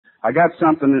I got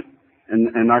something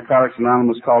in Narcotics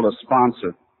Anonymous called a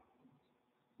sponsor.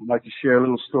 I'd like to share a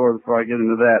little story before I get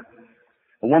into that.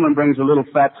 A woman brings a little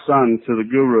fat son to the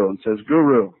guru and says,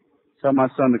 Guru, tell my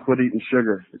son to quit eating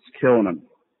sugar. It's killing him.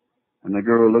 And the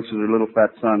guru looks at her little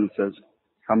fat son and says,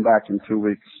 come back in 2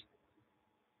 weeks.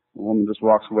 The woman just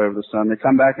walks away with the son. They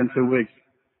come back in 2 weeks.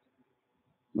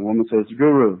 The woman says,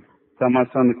 Guru, tell my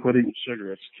son to quit eating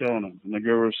sugar. It's killing him. And the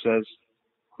guru says,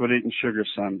 quit eating sugar,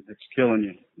 son. It's killing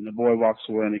you. And the boy walks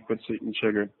away and he quits eating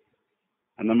sugar.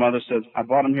 And the mother says, I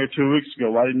bought him here 2 weeks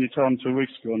ago. Why didn't you tell him 2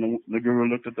 weeks ago? And the guru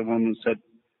looked at the woman and said,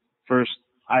 first,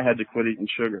 I had to quit eating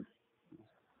sugar.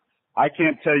 I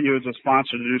can't tell you as a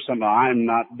sponsor to do something I'm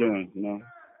not doing, you know.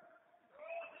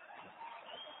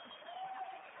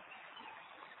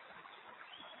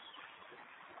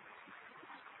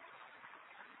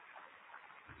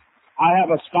 I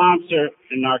have a sponsor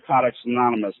in Narcotics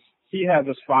Anonymous. He has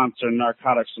a sponsor in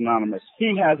Narcotics Anonymous.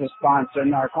 He has a sponsor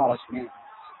in Narcotics Anonymous.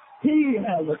 He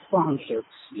has a sponsor,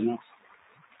 you know.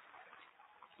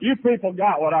 You people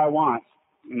got what I want,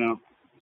 you know.